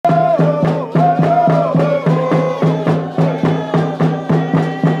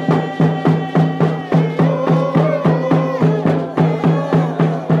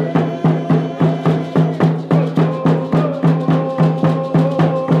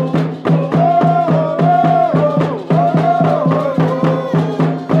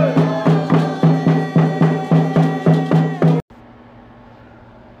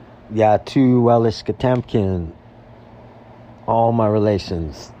Yeah, to Wellish Katemkin, all my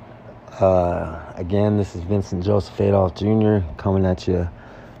relations. Again, this is Vincent Joseph Adolph Jr. coming at you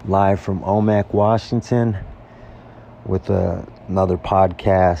live from Omak, Washington with another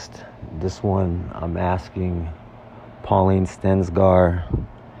podcast. This one I'm asking Pauline Stensgar,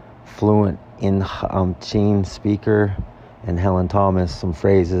 fluent in Chin speaker, and Helen Thomas some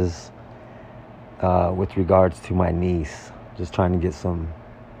phrases with regards to my niece. Just trying to get some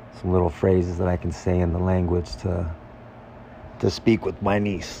little phrases that I can say in the language to speak with my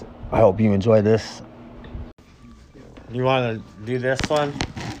niece. I hope you enjoy this. You want to do this one?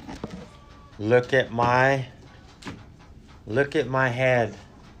 Look at my head. Look at my head.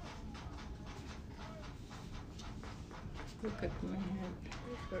 Okay.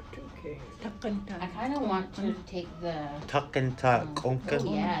 I kind of want you to take the... Tuck and tuck. Oh,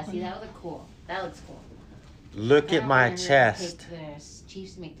 yeah. See, that would look cool. That looks cool. Look at my chest. Take the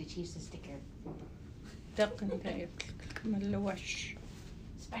Chiefs, make the Chiefs a sticker.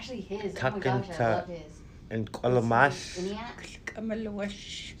 Especially his. Oh my gosh, I love his. And Kolamash.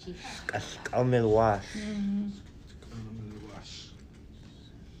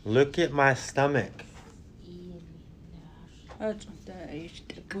 Look at my stomach. Oh, I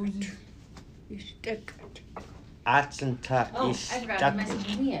forgot to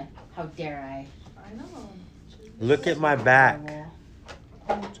message Mia. How dare I? I know. Look at my back.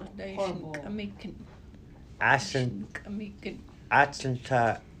 Horrible.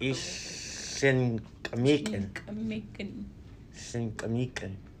 Achenta Ishin Kamikin.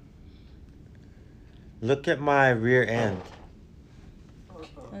 Look at my rear end.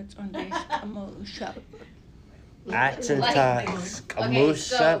 Achenta Okay,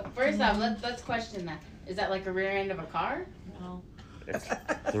 so first off, let's question that. Is that like a rear end of a car? No. It's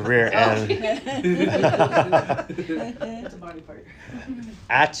the rear end. It's a body part.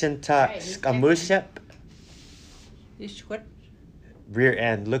 Achenta Skamushep. Is what? Rear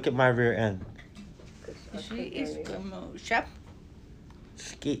end. Look at my rear end. Ski Skamushap.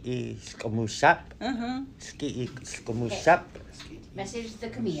 Ski Skamushap. Ski Skamushap. Message the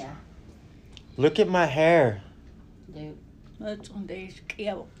Camilla. Look at my hair. Dude. That's on the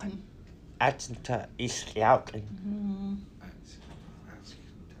Skiawakan. Achenta Iskiauken.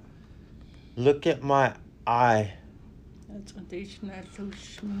 Look at my eye. That's on the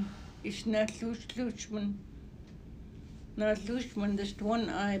Isnalushman. Isnalushman. Not Lushman, just one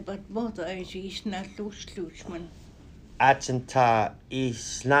eye, but both eyes is not Lushman. Achenta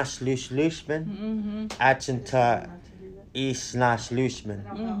Isnashlushman. Achenta Isnashlushman.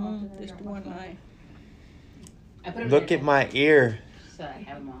 Just one eye. Look at my ear. So I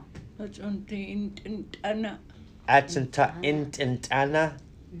have them all. That's on the Intana. Achenta Intana.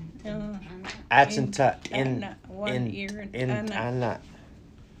 Achenta Intana.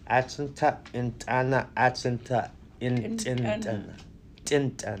 Achenta Intana. Achenta Intana.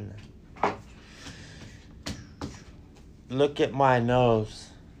 Look at my nose.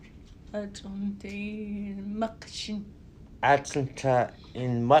 That's on the Makshin. Achenta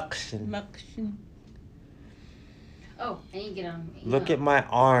in Mukshin. Makshin. Oh, and you get on. Look at my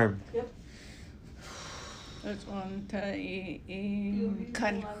arm. Yep. That's on the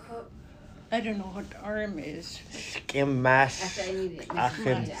Kal. I don't know what arm is. Skim mash. After I need it. I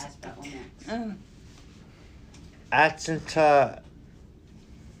need to ask about one next. Achenta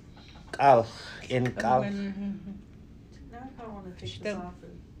Kalch in Kalch. Now I kind of want to take this off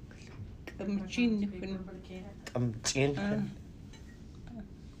and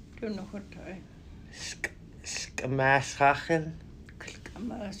don't know what I... Skmaschachen.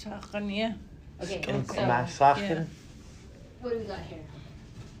 Okay, so Skmaschachen. what do we got here?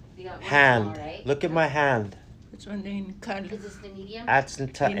 We got one Hand. small, right? Look at my hand. It's on the Kal. Is this the medium?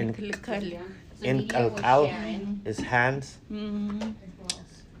 Achenta In in Kal. So in medium was Kalkal Sharon. is hands.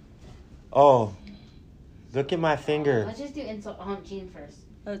 Oh, look at my finger. Let's just do insult Jean first.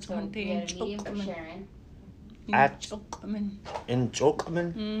 That's So on we the got a medium for Sharon. In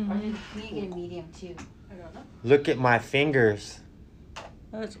Jokman. Or did you get a medium too? I don't know. Look at my fingers.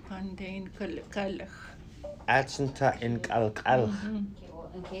 That's on the Kal. Achenta in Kalkal. Okay, well,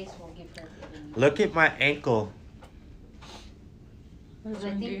 in case we'll give her the other medium. Look at my ankle. Because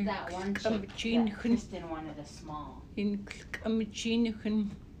I think that one chick that Kristen wanted a small. In Kamchinchen.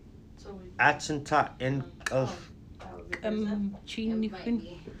 Achenta in Kalk. It might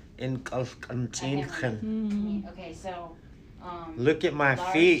be. In Kalkantchen. Okay, so Look at my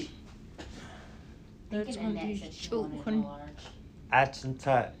large. feet. That's on the Chokin.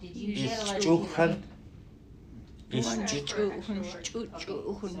 Achenta Did you is get a large? Chuchen. Is One, Chuchen.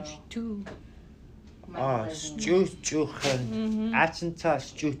 two. Stúchuchen. Achenta At start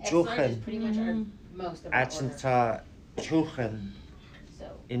is stúchuchen. pretty much our most of our order. Achenta chuchen. So.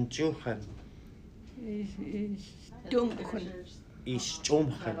 In chuchen. Stumchen. Is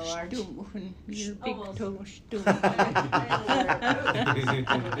stumchen. Stumchen. Your big toe.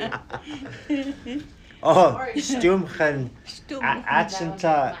 Oh, stumchen.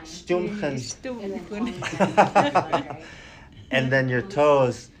 Achenta stumchen. Stumchen. And then your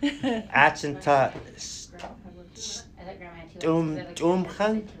toes. Achenta stumchen.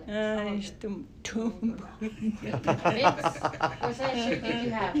 Stumchen. Vince, what size shirt did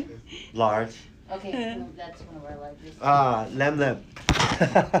you have? Large. Okay, that's one of our largest. Lem.